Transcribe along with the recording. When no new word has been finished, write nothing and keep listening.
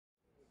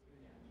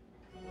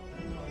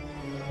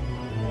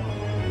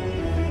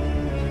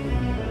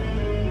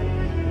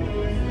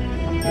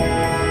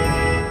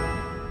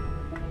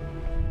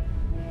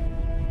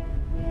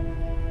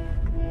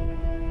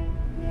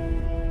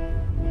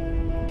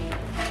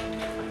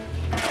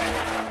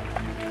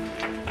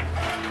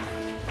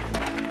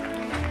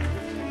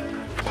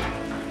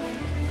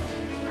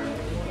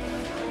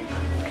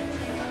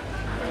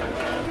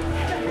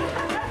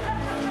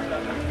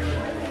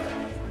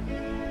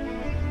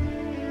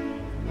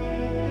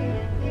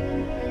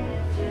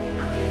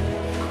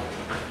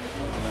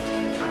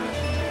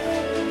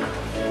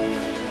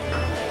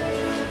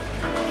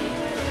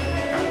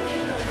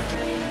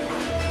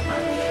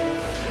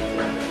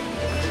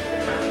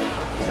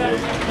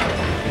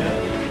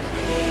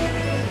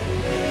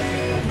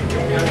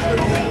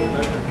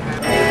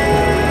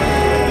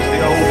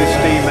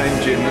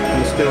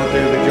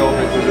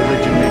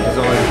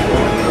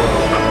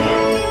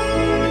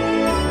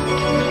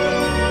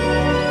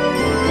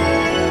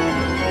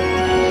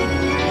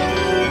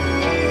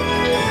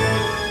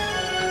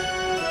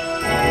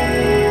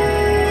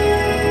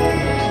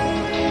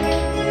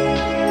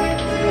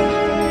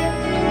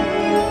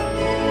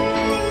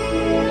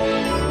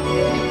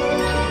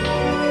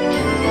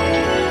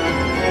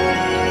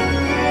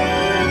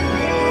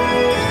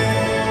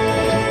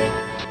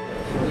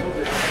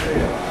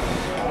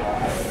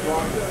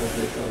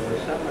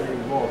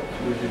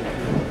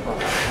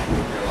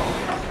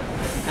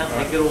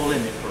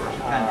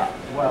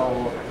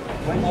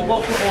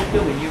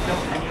you're doing, you've got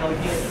any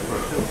ideas for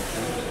it, too.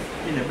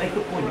 You know, make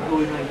a point of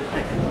going around the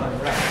second time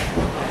round.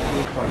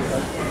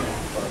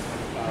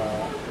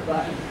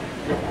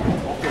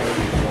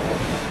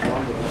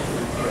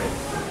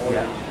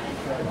 Yeah.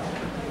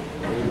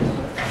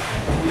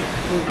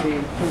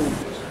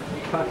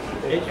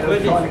 It's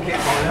when trying to keep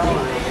my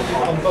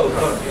eye on both,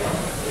 aren't you?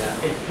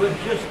 Yeah. It's when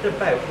just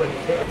about when it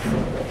hits.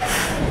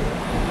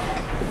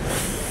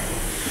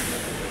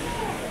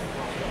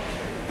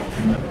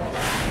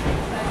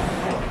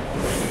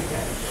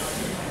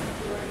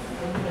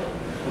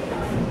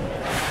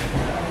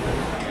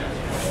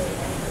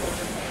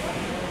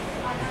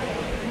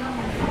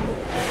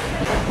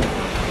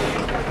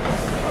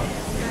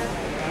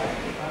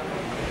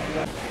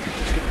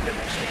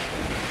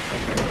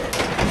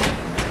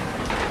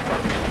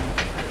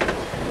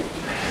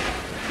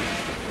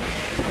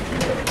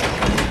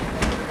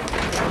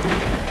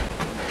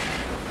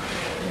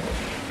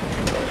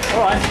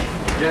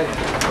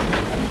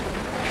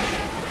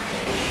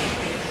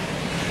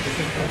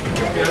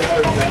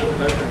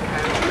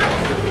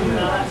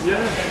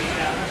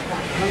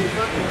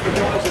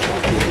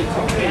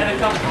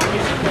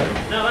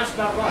 No, that's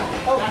about right.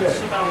 Okay.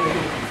 That's about right.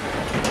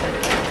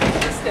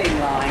 The steam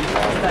line,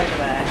 just over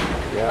there,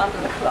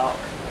 under the clock.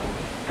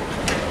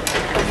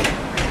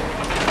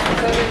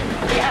 So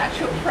the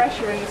actual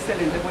pressure in the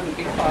cylinder wouldn't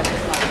be quite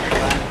as much as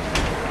that.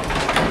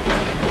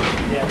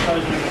 Yeah,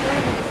 totally.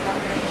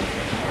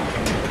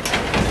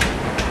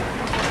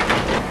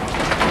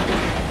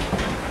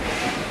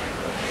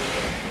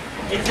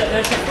 It's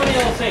a funny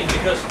old thing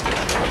because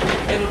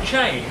it'll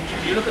change.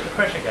 You look at the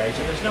pressure gauge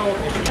and there's no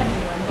obvious change.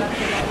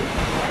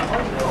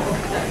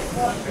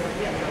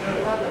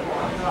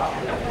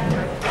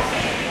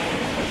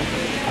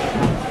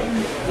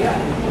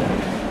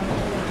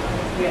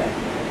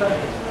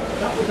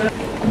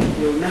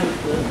 You'll note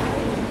that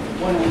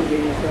one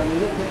engine is going a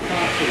little bit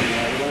faster than the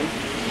other one.